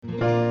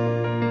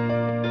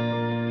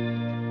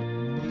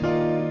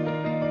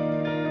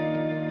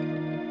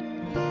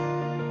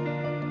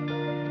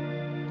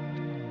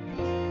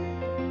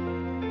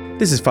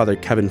This is Father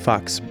Kevin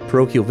Fox,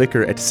 Parochial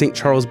Vicar at St.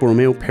 Charles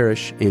Borromeo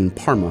Parish in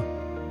Parma.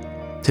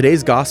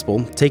 Today's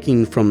Gospel,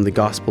 taken from the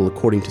Gospel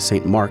according to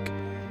St. Mark,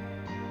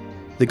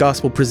 the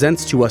Gospel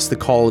presents to us the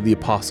call of the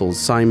apostles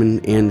Simon,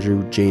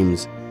 Andrew,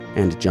 James,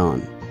 and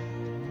John.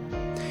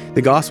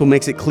 The Gospel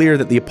makes it clear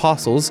that the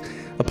apostles,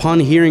 upon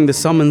hearing the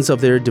summons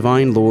of their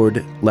divine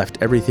Lord, left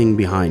everything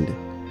behind.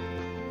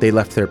 They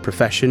left their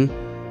profession,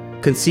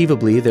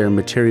 conceivably their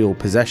material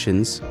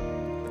possessions,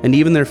 and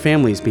even their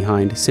families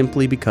behind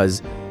simply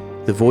because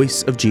the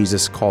voice of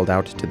Jesus called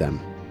out to them.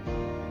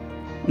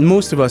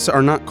 Most of us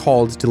are not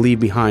called to leave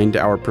behind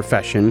our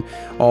profession,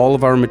 all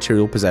of our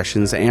material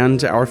possessions,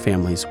 and our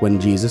families when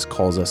Jesus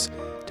calls us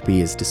to be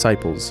his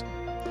disciples.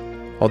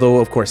 Although,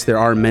 of course, there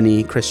are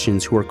many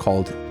Christians who are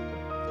called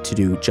to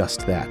do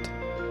just that.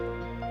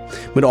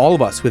 But all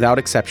of us, without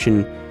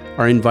exception,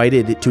 are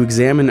invited to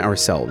examine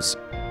ourselves,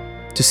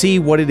 to see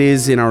what it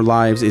is in our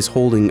lives is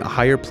holding a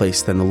higher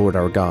place than the Lord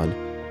our God.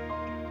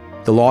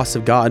 The loss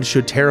of God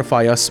should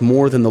terrify us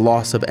more than the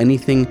loss of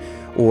anything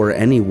or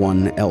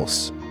anyone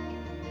else.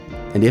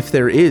 And if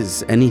there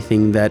is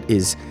anything that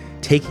is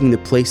taking the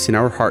place in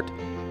our heart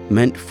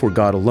meant for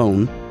God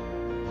alone,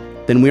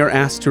 then we are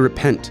asked to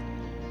repent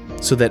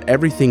so that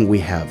everything we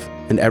have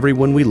and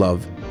everyone we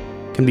love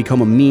can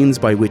become a means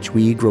by which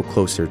we grow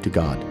closer to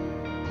God.